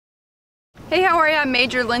Hey, how are you? I'm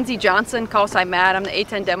Major Lindsay Johnson, call sign Matt. I'm the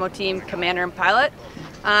A-10 demo team commander and pilot.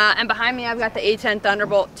 And behind me I've got the A-10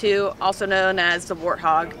 Thunderbolt II, also known as the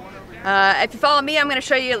Warthog. If you follow me, I'm going to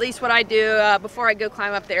show you at least what I do before I go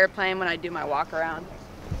climb up the airplane when I do my walk around.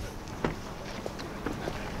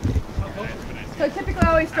 So typically I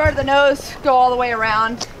always start at the nose, go all the way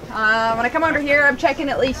around. When I come under here, I'm checking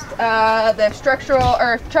at least the structural,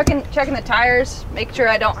 or checking the tires, make sure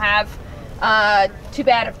I don't have too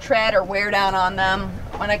bad of tread or wear down on them.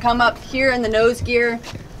 When I come up here in the nose gear,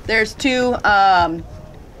 there's two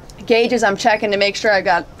gauges I'm checking to make sure I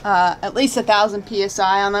got at least 1,000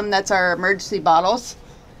 PSI on them. That's our emergency bottles.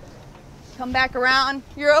 Come back around.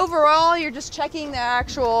 You're just checking the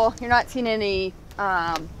actual, you're not seeing any,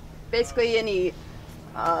 basically any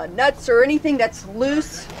nuts or anything that's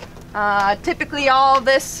loose. Typically all of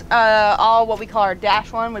this, all what we call our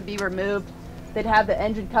dash one would be removed. They'd have the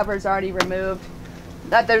engine covers already removed,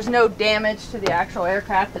 that there's no damage to the actual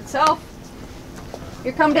aircraft itself.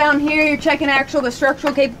 You come down here, you're checking the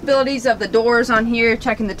structural capabilities of the doors on here,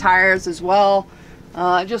 checking the tires as well.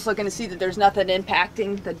 Just looking to see that there's nothing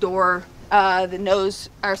impacting the door,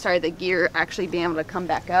 the gear actually being able to come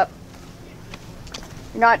back up.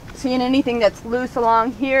 You're not seeing anything that's loose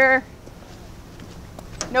along here.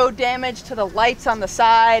 No damage to the lights on the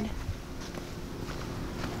side.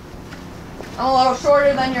 I'm a little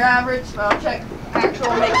shorter than your average, but I'll check make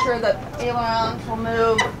sure that ailerons will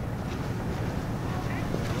move.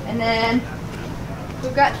 And then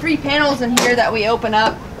we've got 3 panels in here that we open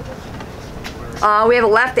up. We have a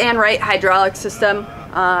left and right hydraulic system,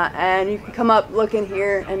 and you can come up, look in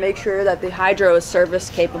here, and make sure that the hydro is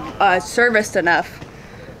serviced enough.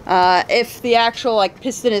 If the actual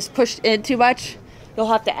piston is pushed in too much, you'll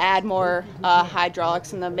have to add more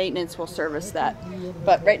hydraulics, and the maintenance will service that.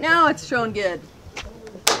 But right now it's showing good.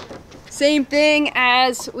 Same thing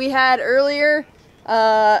as we had earlier.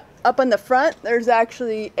 Up on the front, there's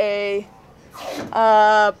actually a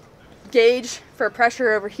gauge for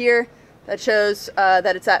pressure over here that shows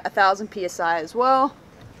that it's at 1,000 PSI as well.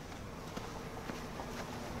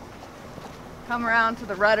 Come around to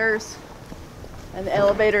the rudders and the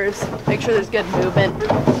elevators. Make sure there's good movement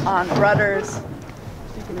on the rudders.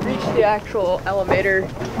 You can reach the actual elevator.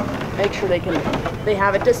 Make sure they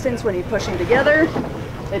have a distance when you push them together.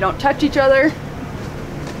 They don't touch each other.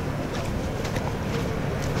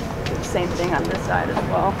 Same thing on this side as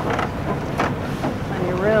well. Plenty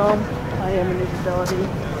of room, plenty of maneuverability.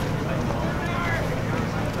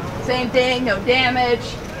 Same thing, no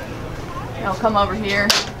damage. I'll come over here,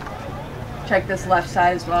 check this left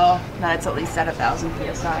side as well. That's at least at 1,000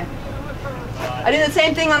 PSI. I do the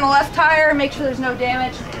same thing on the left tire, make sure there's no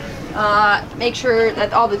damage. Make sure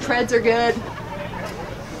that all the treads are good.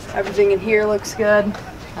 Everything in here looks good.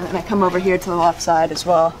 And then I come over here to the left side as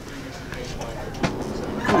well.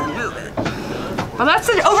 Well, that's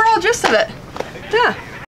the overall gist of it. Yeah.